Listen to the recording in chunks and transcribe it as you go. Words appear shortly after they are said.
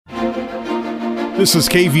This is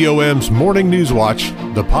KVOM's Morning News Watch,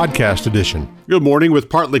 the podcast edition. Good morning.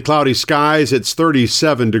 With partly cloudy skies, it's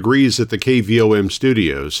 37 degrees at the KVOM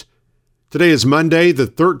studios. Today is Monday, the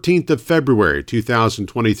 13th of February,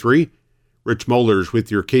 2023. Rich Mollers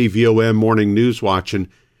with your KVOM Morning News Watch, and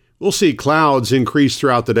we'll see clouds increase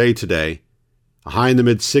throughout the day today, a high in the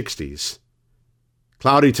mid-60s.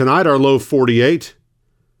 Cloudy tonight, our low 48.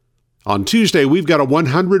 On Tuesday, we've got a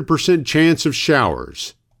 100% chance of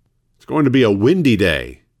showers. It's going to be a windy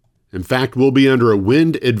day. In fact, we'll be under a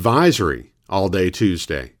wind advisory all day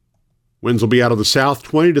Tuesday. Winds will be out of the south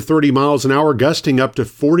 20 to 30 miles an hour, gusting up to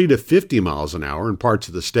 40 to 50 miles an hour in parts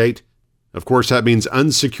of the state. Of course, that means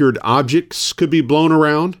unsecured objects could be blown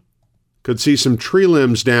around. Could see some tree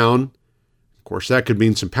limbs down. Of course, that could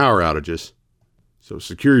mean some power outages. So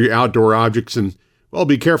secure your outdoor objects and, well,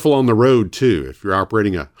 be careful on the road, too, if you're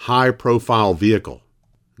operating a high-profile vehicle.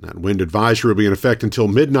 That wind advisory will be in effect until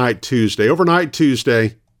midnight Tuesday. Overnight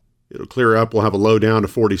Tuesday, it'll clear up. We'll have a low down to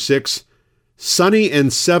 46. Sunny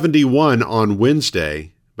and 71 on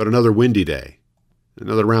Wednesday, but another windy day.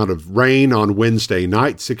 Another round of rain on Wednesday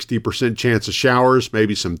night, 60% chance of showers,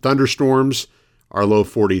 maybe some thunderstorms, our low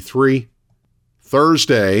 43.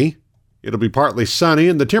 Thursday, it'll be partly sunny,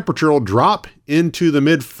 and the temperature will drop into the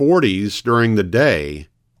mid-40s during the day.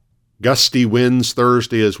 Gusty winds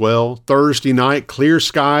Thursday as well. Thursday night, clear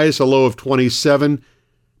skies, a low of 27,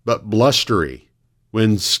 but blustery.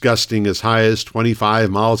 Winds gusting as high as 25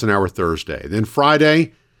 miles an hour Thursday. Then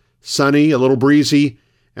Friday, sunny, a little breezy,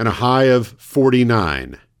 and a high of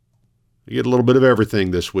 49. You get a little bit of everything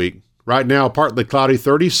this week. Right now, partly cloudy,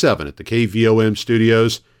 37 at the KVOM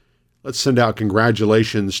studios. Let's send out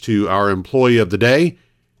congratulations to our employee of the day.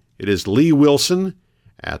 It is Lee Wilson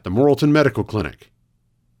at the Morrilton Medical Clinic.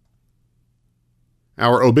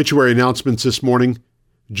 Our obituary announcements this morning: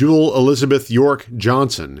 Jewel Elizabeth York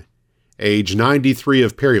Johnson, age 93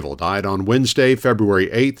 of Perryville, died on Wednesday, February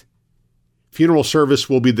 8th. Funeral service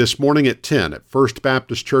will be this morning at 10 at First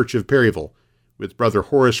Baptist Church of Perryville, with Brother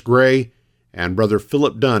Horace Gray and Brother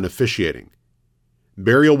Philip Dunn officiating.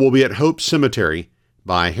 Burial will be at Hope Cemetery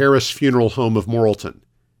by Harris Funeral Home of Morrilton.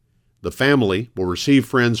 The family will receive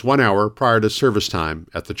friends 1 hour prior to service time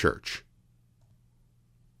at the church.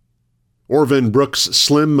 Orvin Brooks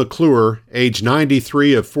Slim McClure, age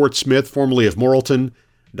 93 of Fort Smith, formerly of Morrilton,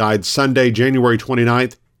 died Sunday, January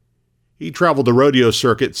 29th. He traveled the rodeo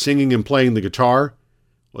circuit singing and playing the guitar,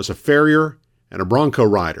 was a farrier and a bronco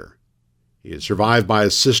rider. He is survived by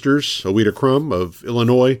his sisters, Oweta Crum of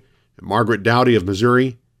Illinois, and Margaret Dowdy of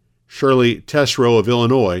Missouri, Shirley Tesreau of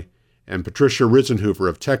Illinois, and Patricia Risenhoover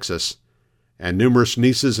of Texas, and numerous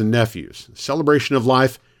nieces and nephews. The celebration of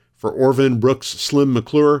life for Orvin Brooks Slim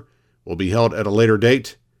McClure will be held at a later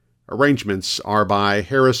date. Arrangements are by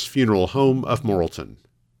Harris Funeral Home of Morrilton.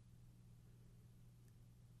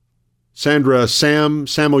 Sandra Sam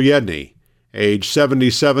Samoyedny, age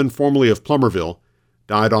 77, formerly of Plumerville,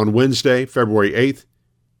 died on Wednesday, February 8th.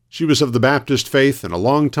 She was of the Baptist faith and a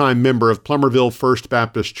longtime member of Plumerville First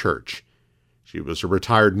Baptist Church. She was a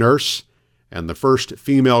retired nurse and the first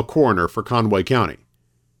female coroner for Conway County.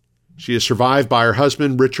 She is survived by her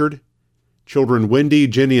husband, Richard, children Wendy,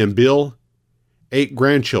 Jenny, and Bill, 8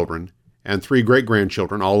 grandchildren, and 3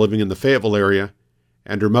 great-grandchildren, all living in the Fayetteville area,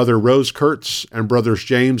 and her mother, Rose Kurtz, and brothers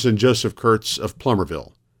James and Joseph Kurtz of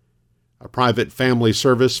Plumerville. A private family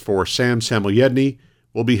service for Sam Samoyedny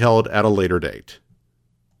will be held at a later date.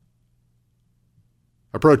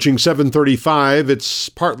 Approaching 7:35, it's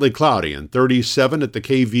partly cloudy and 37 at the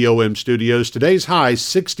KVOM studios. Today's high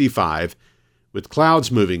 65 with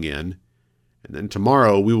clouds moving in. And then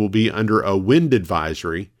tomorrow we will be under a wind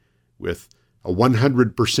advisory with a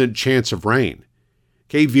 100% chance of rain.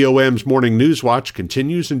 KVOM's Morning News Watch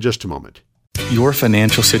continues in just a moment. Your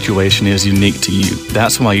financial situation is unique to you.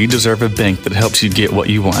 That's why you deserve a bank that helps you get what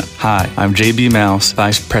you want. Hi, I'm J.B. Mouse,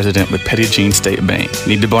 Vice President with Petit Jean State Bank.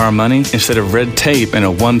 Need to borrow money? Instead of red tape and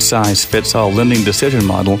a one-size-fits-all lending decision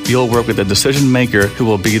model, you'll work with a decision maker who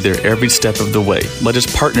will be there every step of the way. Let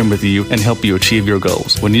us partner with you and help you achieve your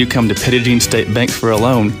goals. When you come to Petit Jean State Bank for a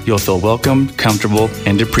loan, you'll feel welcome, comfortable,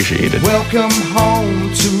 and appreciated. Welcome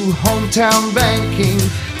home to hometown banking.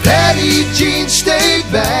 Petit Jean State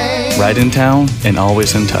Bank. Right in town and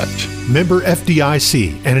always in touch. Member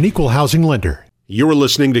FDIC and an equal housing lender. You're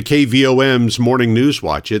listening to KVOM's Morning News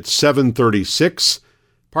Watch. It's 7:36,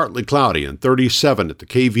 partly cloudy and 37 at the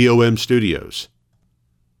KVOM studios.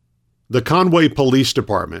 The Conway Police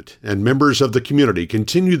Department and members of the community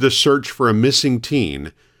continue the search for a missing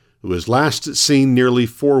teen who was last seen nearly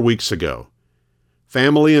 4 weeks ago.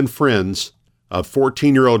 Family and friends of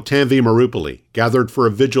 14-year-old Tanvi Marupali gathered for a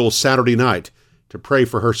vigil Saturday night to pray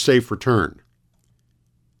for her safe return.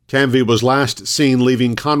 Tanvi was last seen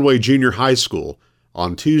leaving Conway Junior High School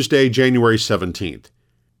on Tuesday, January 17th.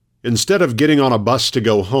 Instead of getting on a bus to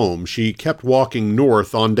go home, she kept walking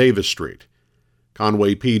north on Davis Street.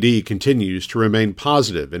 Conway PD continues to remain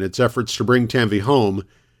positive in its efforts to bring Tanvi home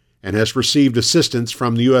and has received assistance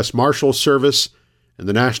from the U.S. Marshals Service and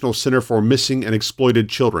the National Center for Missing and Exploited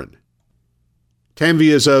Children. Tanvi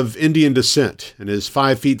is of Indian descent and is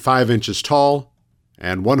 5 feet 5 inches tall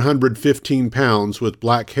and 115 pounds with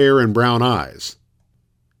black hair and brown eyes.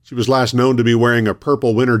 She was last known to be wearing a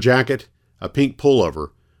purple winter jacket, a pink pullover,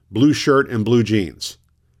 blue shirt, and blue jeans.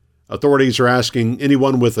 Authorities are asking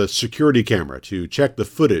anyone with a security camera to check the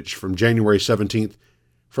footage from January 17th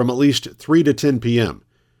from at least 3 to 10 p.m.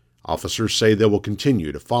 Officers say they will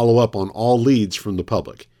continue to follow up on all leads from the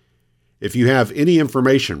public. If you have any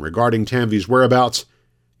information regarding Tanvi's whereabouts,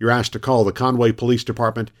 you're asked to call the Conway Police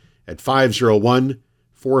Department at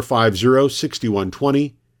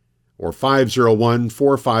 501-450-6120 or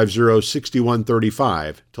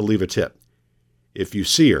 501-450-6135 to leave a tip. If you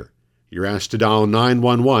see her, you're asked to dial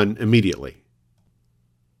 911 immediately.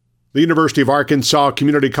 The University of Arkansas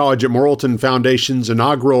Community College at Morrilton Foundation's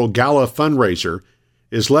inaugural gala fundraiser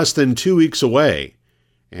is less than 2 weeks away,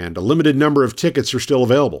 and a limited number of tickets are still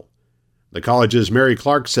available. The college's Mary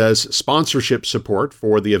Clark says sponsorship support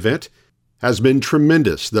for the event has been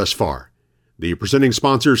tremendous thus far. The presenting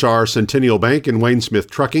sponsors are Centennial Bank and Wayne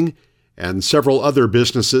Smith Trucking, and several other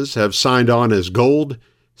businesses have signed on as gold,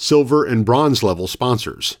 silver, and bronze level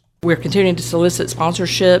sponsors. We're continuing to solicit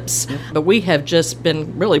sponsorships, but we have just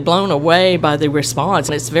been really blown away by the response.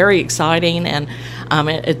 It's very exciting, and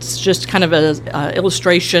it's just kind of an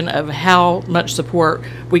illustration of how much support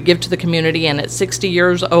we give to the community, and at 60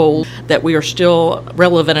 years old, that we are still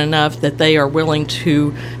relevant enough that they are willing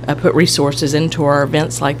to put resources into our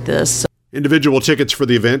events like this. Individual tickets for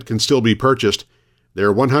the event can still be purchased.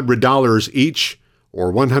 They're $100 each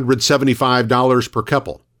or $175 per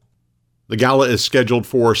couple. The gala is scheduled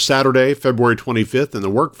for Saturday, February 25th in the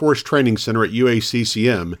Workforce Training Center at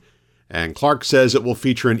UACCM, and Clark says it will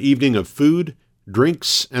feature an evening of food,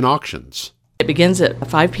 drinks, and auctions. It begins at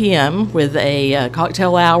 5 p.m. with a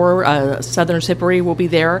cocktail hour. Southern Sippery will be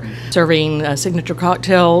there serving signature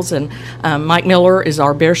cocktails, and Mike Miller is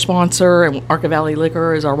our beer sponsor, and Arca Valley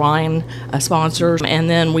Liquor is our wine sponsor. And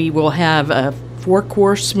then we will have a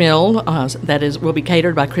 4-course meal will be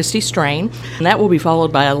catered by Christy Strain, and that will be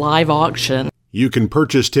followed by a live auction. You can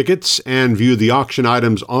purchase tickets and view the auction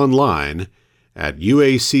items online at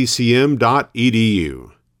uaccm.edu.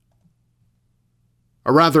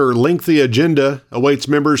 A rather lengthy agenda awaits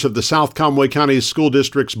members of the South Conway County School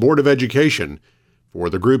District's Board of Education for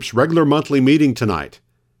the group's regular monthly meeting tonight.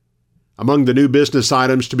 Among the new business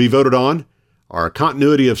items to be voted on are a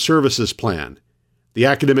continuity of services plan, the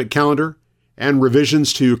academic calendar, and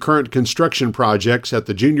revisions to current construction projects at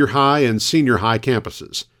the junior high and senior high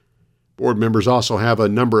campuses. Board members also have a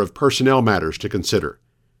number of personnel matters to consider.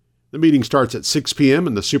 The meeting starts at 6 p.m.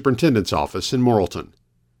 in the superintendent's office in Morrilton.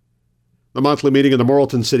 The monthly meeting of the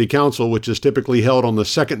Morrilton City Council, which is typically held on the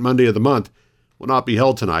second Monday of the month, will not be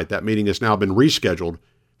held tonight. That meeting has now been rescheduled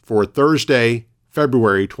for Thursday,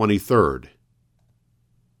 February 23rd.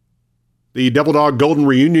 The Devil Dog Golden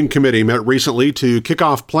Reunion Committee met recently to kick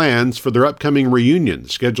off plans for their upcoming reunion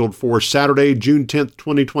scheduled for Saturday, June 10,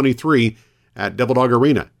 2023 at Devil Dog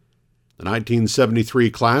Arena. The 1973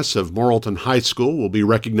 class of Morrilton High School will be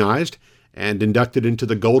recognized and inducted into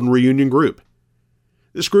the Golden Reunion Group.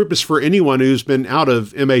 This group is for anyone who's been out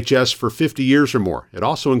of MHS for 50 years or more. It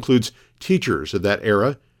also includes teachers of that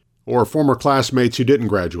era or former classmates who didn't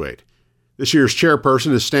graduate. This year's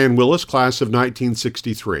chairperson is Stan Willis, class of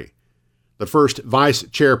 1963. The first vice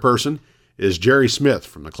chairperson is Jerry Smith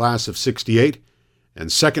from the class of 68,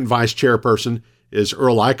 and second vice chairperson is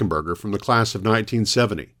Earl Eichenberger from the class of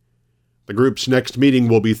 1970. The group's next meeting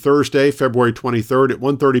will be Thursday, February 23rd at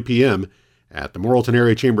 1:30 p.m. at the Morrilton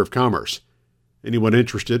Area Chamber of Commerce. Anyone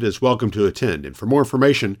interested is welcome to attend, and for more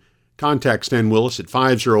information, contact Stan Willis at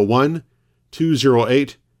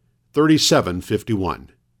 501-208-3751.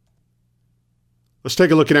 Let's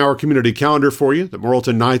take a look at our community calendar for you. The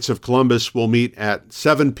Morrilton Knights of Columbus will meet at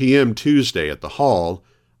 7 p.m. Tuesday at the Hall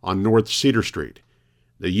on North Cedar Street.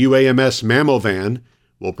 The UAMS Mammo Van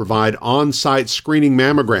will provide on-site screening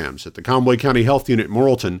mammograms at the Conway County Health Unit in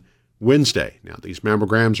Morrilton Wednesday. Now, these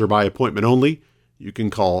mammograms are by appointment only. You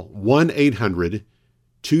can call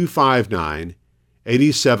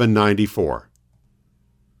 1-800-259-8794.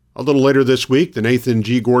 A little later this week, the Nathan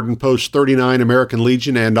G. Gordon Post 39 American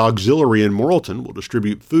Legion and Auxiliary in Morrilton will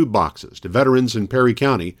distribute food boxes to veterans in Perry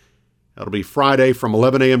County. That'll be Friday from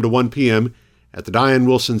 11 a.m. to 1 p.m. at the Diane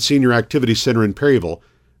Wilson Senior Activity Center in Perryville.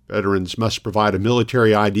 Veterans must provide a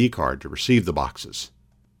military ID card to receive the boxes.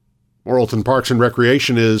 Morrilton Parks and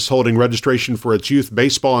Recreation is holding registration for its youth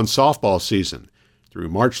baseball and softball season through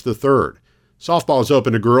March the 3rd. Softball is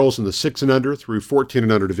open to girls in the 6 and under through 14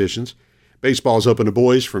 and under divisions. Baseball is open to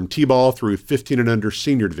boys from T-ball through 15 and under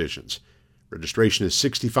senior divisions. Registration is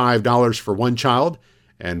 $65 for one child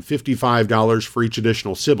and $55 for each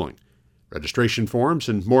additional sibling. Registration forms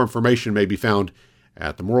and more information may be found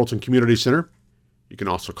at the Morrilton Community Center. You can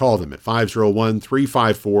also call them at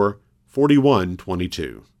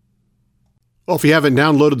 501-354-4122. Well, if you haven't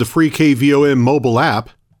downloaded the free KVOM mobile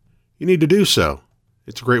app, you need to do so.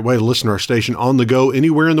 It's a great way to listen to our station on the go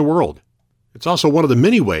anywhere in the world. It's also one of the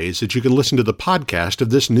many ways that you can listen to the podcast of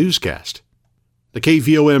this newscast. The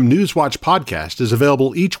KVOM Newswatch podcast is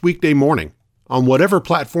available each weekday morning on whatever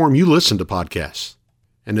platform you listen to podcasts,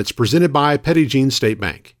 and it's presented by Petit Jean State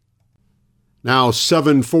Bank. Now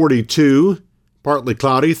 7:42, partly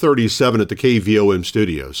cloudy, 37 at the KVOM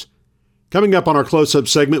studios. Coming up on our close-up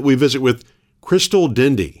segment, we visit with Crystal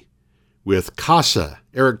Dendy. With CASA,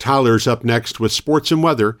 Eric Tyler's up next with sports and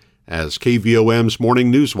weather as KVOM's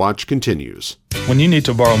Morning News Watch continues. When you need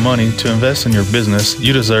to borrow money to invest in your business,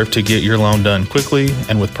 you deserve to get your loan done quickly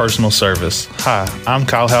and with personal service. Hi, I'm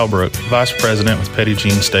Kyle Halbrook, Vice President with Petit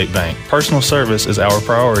Jean State Bank. Personal service is our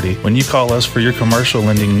priority. When you call us for your commercial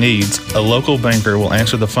lending needs, a local banker will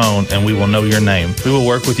answer the phone and we will know your name. We will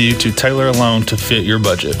work with you to tailor a loan to fit your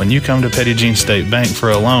budget. When you come to Petit Jean State Bank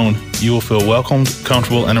for a loan, you will feel welcomed,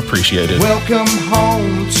 comfortable, and appreciated. Welcome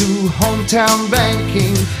home to hometown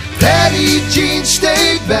banking, Petit Jean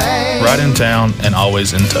State Bank. Right in town and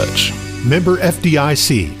always in touch. Member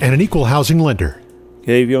FDIC and an equal housing lender.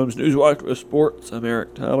 KVOM's Newswatch with sports. I'm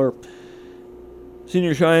Eric Tyler.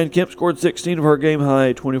 Senior Cheyenne Kemp scored 16 of her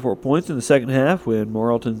game-high 24 points in the second half when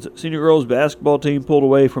Morrilton's senior girls basketball team pulled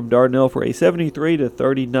away from Dardanelle for a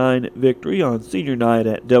 73-39 victory on senior night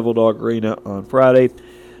at Devil Dog Arena on Friday.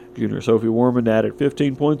 Junior Sophie Warmond added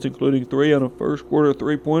 15 points, including 3 on a first-quarter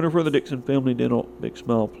three-pointer for the Dixon Family Dental Big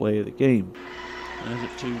Smile play of the game. As it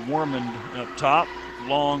to Warmond up top.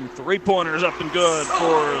 Long three-pointers up and good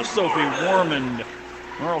for Sophie Warmond.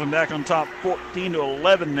 Morrilton back on top,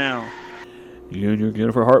 14-11 now. Junior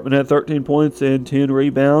Jennifer Hartman had 13 points and 10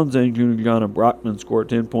 rebounds, and junior Jonna Brockman scored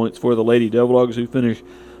 10 points for the Lady Devil Dogs, who finished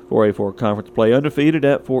 4A4 conference play undefeated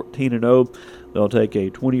at 14-0. They'll take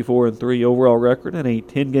a 24-3 overall record and a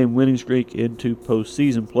 10-game winning streak into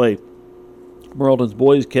postseason play. Morrilton's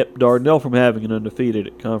boys kept Dardanelle from having an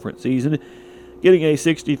undefeated conference season, getting a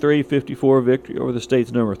 63-54 victory over the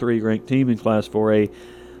state's number 3 ranked team in Class 4A.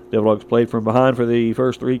 Devil Dogs played from behind for the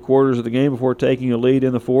first 3 quarters of the game before taking a lead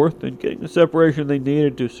in the fourth and getting the separation they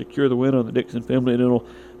needed to secure the win on the Dixon Family Dental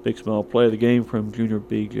Big Smile play of the game from junior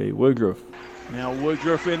B.J. Woodruff. Now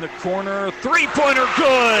Woodruff in the corner, three-pointer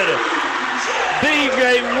good!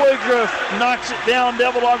 B.J. Woodruff knocks it down,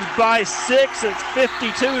 Devil Dogs by 6. It's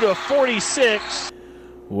 52-46.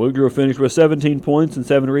 Woodruff finished with 17 points and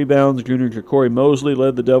 7 rebounds. Junior Ja'Cory Mosley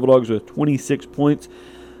led the Devil Dogs with 26 points.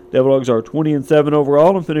 Devil Dogs are 20-7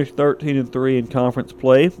 overall and finished 13-3 in conference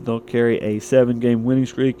play. They'll carry a 7-game winning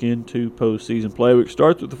streak into postseason play, which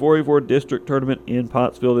starts with the 4A4 district tournament in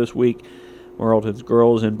Pottsville this week. Morrilton's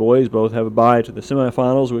girls and boys both have a bye to the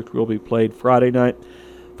semifinals, which will be played Friday night.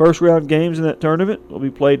 First round games in that tournament will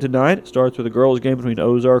be played tonight. It starts with a girls game between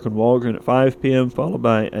Ozark and Walgren at 5 p.m., followed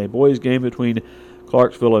by a boys game between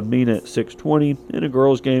Clarksville and Mena at 6:20, and a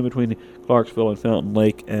girls game between Clarksville and Fountain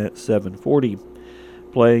Lake at 7:40.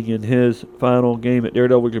 Playing in his final game at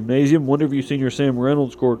Daredevil Gymnasium, Wonderview senior Sam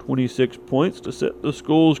Reynolds scored 26 points to set the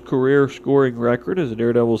school's career scoring record as the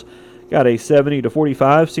Daredevils got a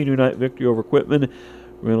 70-45 senior night victory over Quitman.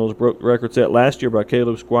 Reynolds broke the record set last year by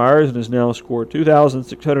Caleb Squires and has now scored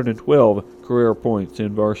 2,612 career points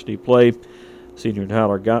in varsity play. Senior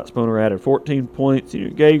Tyler Gottsponer added 14 points. Senior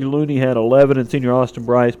Gage Looney had 11, and senior Austin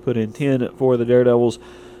Bryce put in 10 for the Daredevils,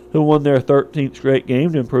 who won their 13th straight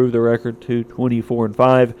game to improve the record to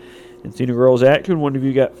 24-5. In senior girls action,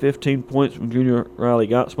 Wonderview got 15 points from junior Riley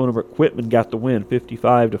Gottsponer, but Quitman got the win,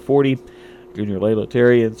 55-40. Junior Layla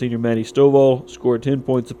Terry and senior Maddie Stovall scored 10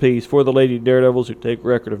 points apiece for the Lady Daredevils, who take a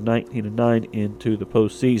record of 19-9 into the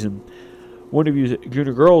postseason. Wonderview's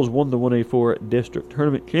junior girls won the 1A4 District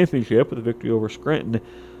Tournament Championship with a victory over Scranton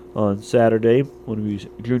on Saturday. Wonderview's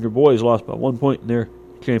junior boys lost by 1 point in their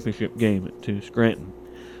championship game to Scranton.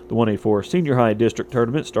 The 1A4 Senior High District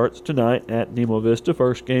Tournament starts tonight at Nemo Vista.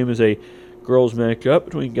 First game is a girls matchup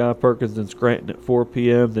between Guy Perkins and Scranton at 4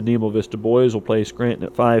 p.m. The Nemo Vista boys will play Scranton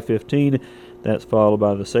at 5:15. That's followed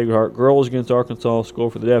by the Sacred Heart girls against Arkansas School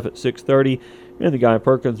for the Deaf at 6:30, and the Guy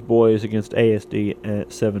Perkins boys against ASD at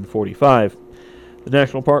 7:45. The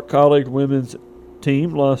National Park College women's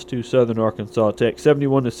team lost to Southern Arkansas Tech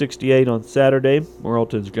 71-68 on Saturday.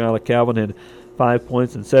 Morrilton's Skyla Calvin had 5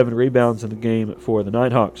 points and 7 rebounds in the game for the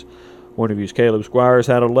Nighthawks. Warner View's Caleb Squires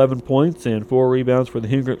had 11 points and 4 rebounds for the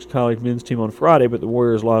Hendricks College men's team on Friday, but the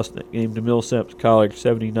Warriors lost that game to Millsaps College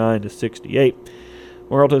 79-68.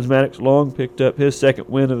 Morrilton's Maddox Long picked up his second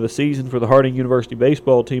win of the season for the Harding University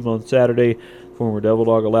baseball team on Saturday. Former Devil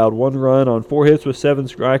Dog allowed 1 run on 4 hits with 7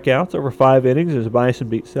 strikeouts over 5 innings as Bison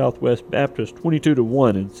beat Southwest Baptist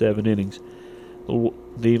 22-1 in 7 innings.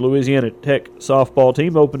 The Louisiana Tech softball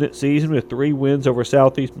team opened its season with 3 wins over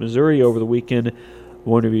Southeast Missouri over the weekend.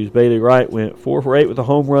 Warner View's Bailey Wright went 4 for 8 with a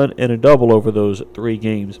home run and a double over those 3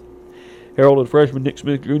 games. Heralded freshman Nick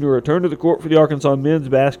Smith Jr. returned to the court for the Arkansas men's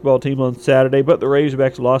basketball team on Saturday, but the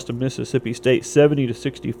Razorbacks lost to Mississippi State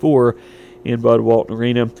 70-64 in Bud Walton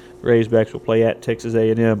Arena. The Razorbacks will play at Texas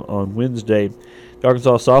A&M on Wednesday. The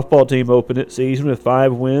Arkansas softball team opened its season with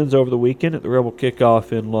 5 wins over the weekend at the Rebel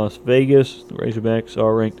Kickoff in Las Vegas. The Razorbacks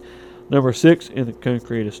are ranked number 6 in the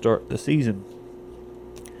country to start the season.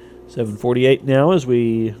 7:48 now as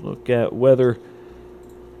we look at weather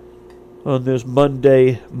on this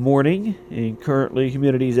Monday morning. And currently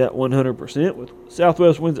humidity is at 100% with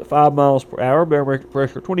southwest winds at 5 miles per hour. Barometric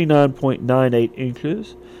pressure 29.98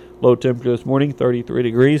 inches. Low temperature this morning 33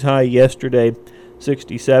 degrees. High yesterday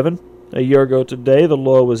 67. A year ago today the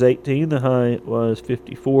low was 18. The high was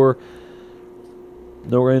 54.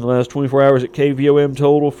 No rain in the last 24 hours at KVOM.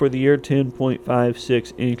 Total for the year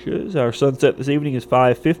 10.56 inches. Our sunset this evening is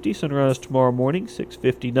 5:50. Sunrise tomorrow morning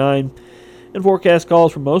 6:59. And forecast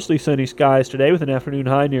calls for mostly sunny skies today with an afternoon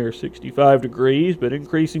high near 65 degrees, but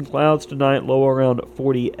increasing clouds tonight, low around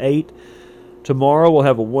 48. Tomorrow we'll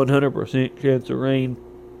have a 100% chance of rain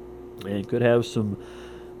and could have some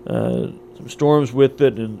storms with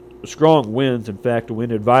it and strong winds. In fact, a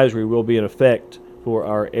wind advisory will be in effect for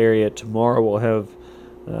our area. Tomorrow we'll have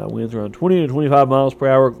winds around 20 to 25 miles per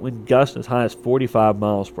hour, wind gusts as high as 45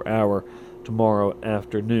 miles per hour tomorrow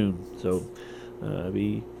afternoon. So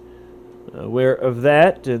be aware of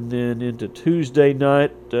that. And then into Tuesday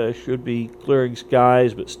night, should be clearing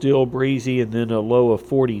skies, but still breezy, and then a low of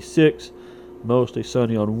 46. Mostly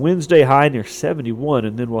sunny on Wednesday, high near 71,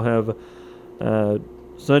 and then we'll have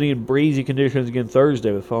sunny and breezy conditions again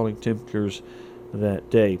Thursday with falling temperatures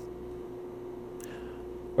that day.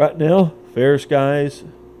 Right now, fair skies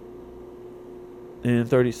and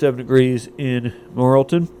 37 degrees in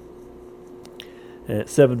Morrilton. At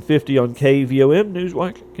 7:50 on KVOM,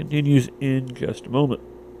 Newswatch continues in just a moment.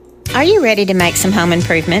 Are you ready to make some home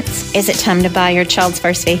improvements? Is it time to buy your child's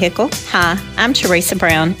first vehicle? Hi, I'm Teresa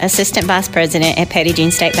Brown, Assistant Vice President at Petit Jean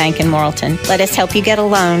State Bank in Morrilton. Let us help you get a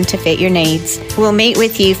loan to fit your needs. We'll meet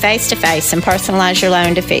with you face-to-face and personalize your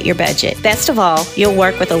loan to fit your budget. Best of all, you'll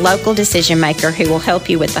work with a local decision maker who will help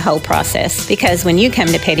you with the whole process. Because when you come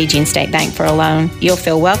to Petit Jean State Bank for a loan, you'll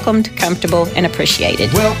feel welcomed, comfortable, and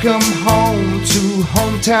appreciated. Welcome home to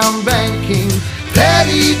hometown banking,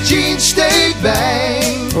 Petit Jean State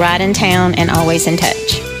Bank. Right in town and always in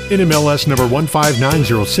touch. NMLS number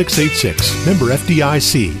 1590686, member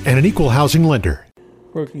FDIC, and an equal housing lender.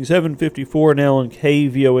 Working 7:54 now on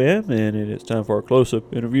KVOM, and it is time for our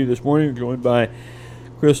close-up interview this morning. We're joined by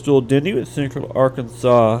Crystal Denny with Central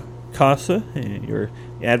Arkansas CASA, and your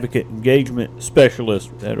Advocate Engagement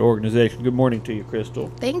Specialist with that organization. Good morning to you, Crystal.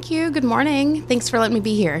 Thank you. Good morning. Thanks for letting me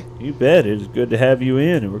be here. You bet. It is good to have you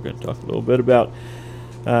in, and we're going to talk a little bit about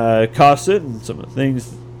CASA and some of the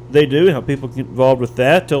things they do, how people get involved with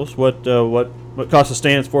that. Tell us what CASA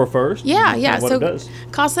stands for first. Yeah. What so it does.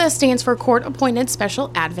 CASA stands for Court Appointed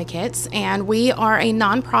Special Advocates, and we are a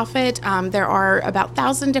nonprofit. There are about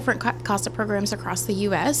 1,000 different CASA programs across the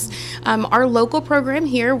U.S. Our local program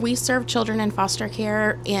here, we serve children in foster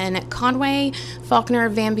care in Conway, Faulkner,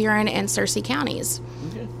 Van Buren, and Searcy counties.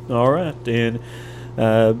 Okay. All right. And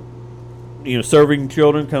serving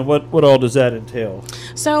children, kind of what all does that entail?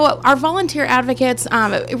 So our volunteer advocates,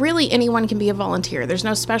 really anyone can be a volunteer. There's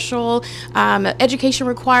no special education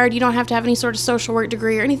required. You don't have to have any sort of social work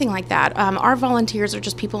degree or anything like that. Our volunteers are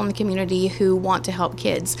just people in the community who want to help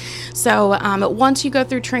kids. So once you go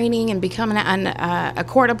through training and become a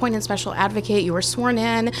court-appointed special advocate, you are sworn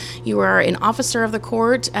in, you are an officer of the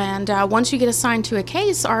court, and once you get assigned to a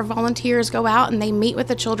case, our volunteers go out and they meet with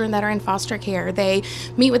the children that are in foster care. They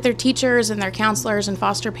meet with their teachers and their counselors and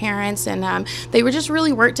foster parents, and they would just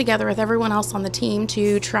really work together with everyone else on the team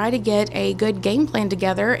to try to get a good game plan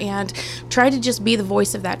together and try to just be the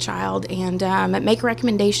voice of that child and make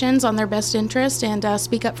recommendations on their best interest and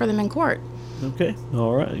speak up for them in court. Okay,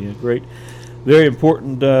 all right, yeah, great, very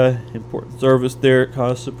important service there at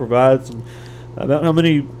CASA provides. And about how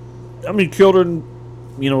many children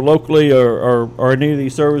locally are in need of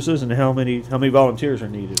these services, and how many volunteers are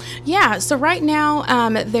needed? Yeah, so right now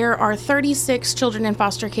there are 36 children in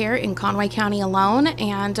foster care in Conway County alone,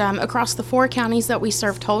 and across the 4 counties that we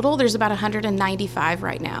serve total, there's about 195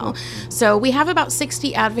 right now. So we have about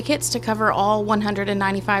 60 advocates to cover all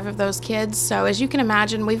 195 of those kids. So as you can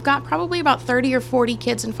imagine, we've got probably about 30 or 40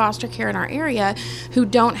 kids in foster care in our area who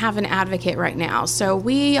don't have an advocate right now. So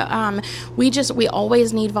we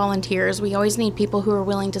always need volunteers. We always need people who are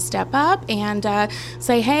willing to step up and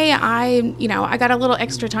say, hey, I got a little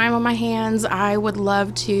extra time on my hands. I would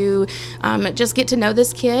love to just get to know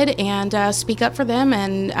this kid and speak up for them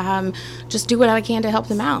and just do what I can to help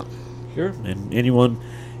them out. Sure, and anyone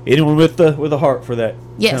with a heart for that.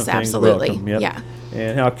 Yes, absolutely. Yep. Yeah.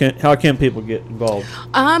 And how can people get involved?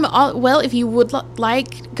 Well, if you would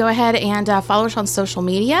like, go ahead and follow us on social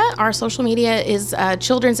media. Our social media is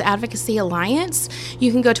Children's Advocacy Alliance.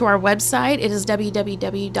 You can go to our website. It is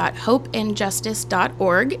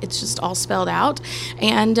www.hopeandjustice.org. It's just all spelled out.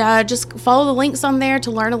 And just follow the links on there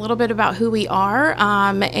to learn a little bit about who we are.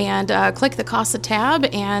 And click the CASA tab,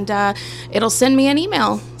 and it'll send me an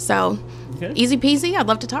email. So easy peasy. I'd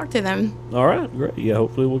love to talk to them. All right, great. Yeah,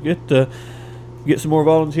 hopefully we'll get some more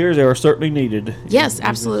volunteers. They are certainly needed. Yes,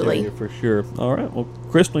 absolutely. For sure. All right. Well,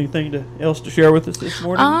 Crystal, anything else to share with us this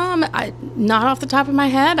morning? Not off the top of my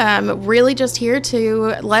head. I'm really just here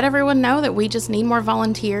to let everyone know that we just need more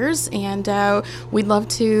volunteers, and we'd love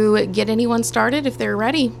to get anyone started if they're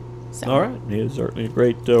ready. So. All right. Yeah, certainly a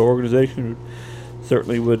great organization.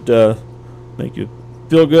 Certainly would make you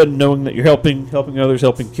feel good knowing that you're helping others,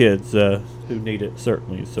 helping kids who need it,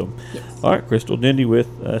 certainly. So, yes. All right, Crystal Dendy with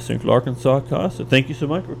Central Arkansas CASA. Thank you so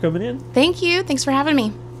much for coming in. Thank you. Thanks for having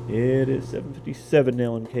me. It is 7:57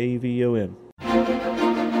 now on KVOM.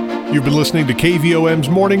 You've been listening to KVOM's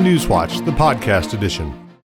Morning News Watch, the podcast edition.